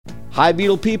Hi,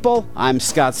 Beatle people. I'm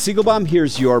Scott Siegelbaum.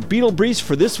 Here's your Beatle Breeze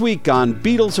for this week on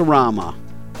Beatles-orama.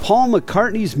 Paul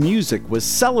McCartney's music was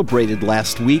celebrated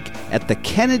last week at the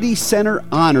Kennedy Center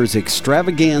Honors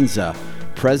Extravaganza.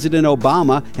 President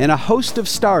Obama and a host of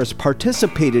stars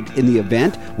participated in the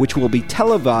event, which will be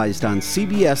televised on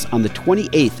CBS on the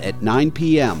 28th at 9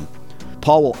 p.m.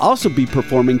 Paul will also be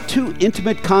performing 2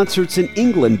 intimate concerts in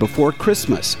England before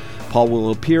Christmas. Paul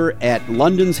will appear at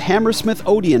London's Hammersmith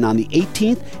Odeon on the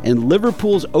 18th and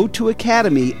Liverpool's O2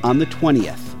 Academy on the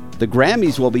 20th. The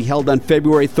Grammys will be held on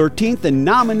February 13th, and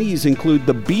nominees include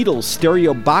the Beatles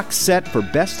stereo box set for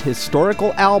Best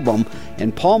Historical Album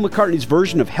and Paul McCartney's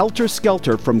version of Helter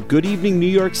Skelter from Good Evening New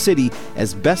York City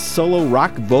as Best Solo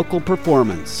Rock Vocal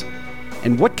Performance.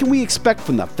 And what can we expect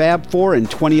from the Fab Four in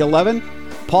 2011?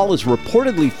 Paul is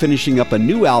reportedly finishing up a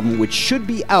new album which should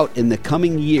be out in the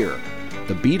coming year.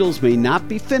 The Beatles may not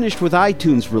be finished with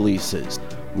iTunes releases.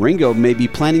 Ringo may be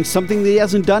planning something that he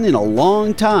hasn't done in a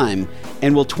long time.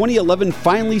 And will 2011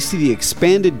 finally see the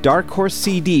expanded Dark Horse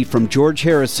CD from George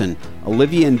Harrison?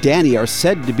 Olivia and Danny are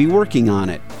said to be working on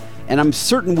it. And I'm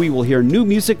certain we will hear new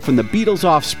music from the Beatles'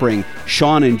 offspring,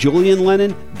 Sean and Julian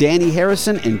Lennon, Danny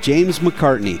Harrison, and James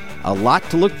McCartney. A lot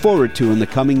to look forward to in the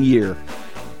coming year.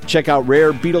 Check out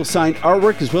rare Beatles signed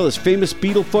artwork as well as famous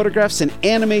Beatle photographs and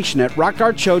animation at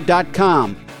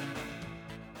rockartshow.com.